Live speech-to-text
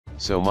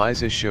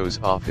Somizi shows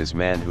off his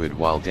manhood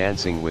while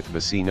dancing with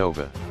Vusi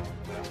Nova.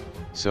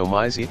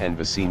 Somizi and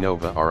Vusi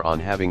Nova are on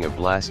having a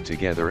blast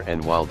together,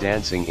 and while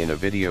dancing in a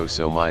video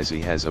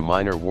Somizi has a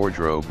minor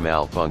wardrobe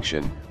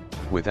malfunction.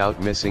 Without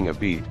missing a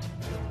beat,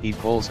 he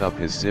pulls up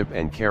his zip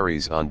and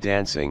carries on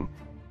dancing.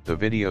 The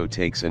video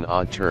takes an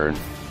odd turn.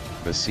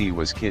 Vusi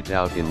was kitted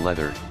out in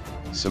leather,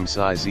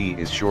 Somsizi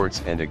is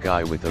shorts, and a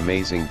guy with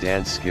amazing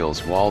dance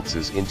skills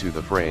waltzes into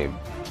the frame.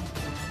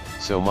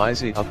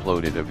 Somizi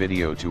uploaded a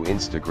video to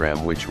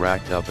Instagram which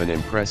racked up an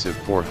impressive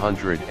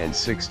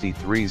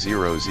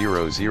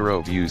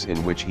 463,000 views,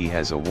 in which he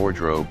has a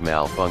wardrobe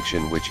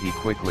malfunction which he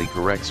quickly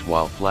corrects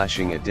while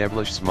flashing a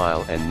devilish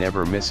smile and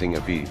never missing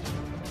a beat.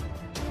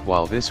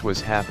 While this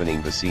was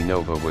happening, Vusi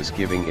Nova was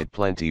giving it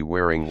plenty,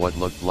 wearing what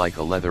looked like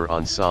a leather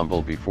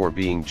ensemble before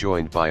being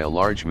joined by a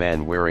large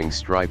man wearing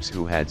stripes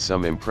who had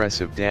some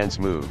impressive dance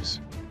moves.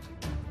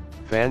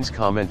 Fans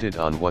commented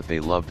on what they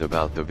loved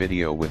about the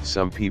video, with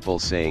some people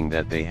saying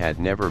that they had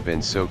never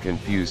been so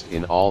confused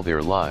in all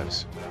their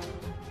lives.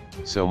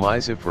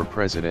 Somizi for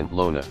President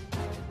Lona.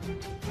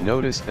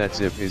 Notice that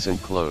zip isn't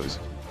closed.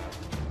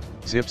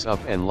 Zips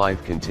up and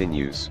life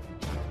continues.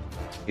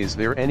 Is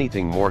there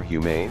anything more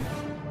humane?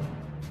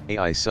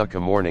 I suck a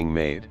morning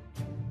maid.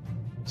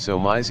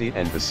 Somizi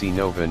and Vusi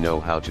Nova know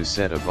how to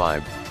set a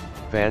vibe.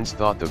 Fans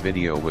thought the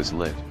video was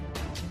lit.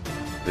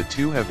 The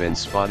two have been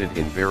spotted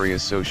in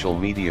various social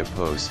media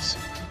posts,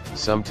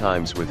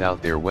 sometimes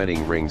without their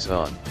wedding rings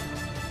on.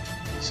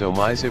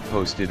 Somizi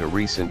posted a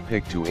recent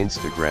pic to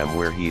Instagram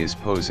where he is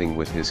posing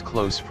with his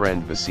close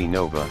friend Vusi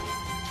Nova.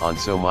 On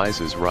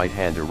Somizi's right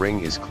hand a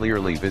ring is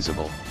clearly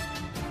visible.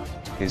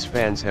 His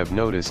fans have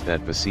noticed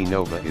that Vusi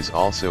Nova is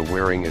also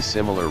wearing a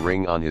similar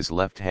ring on his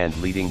left hand,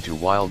 leading to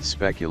wild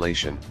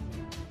speculation.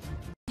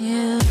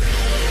 Yeah.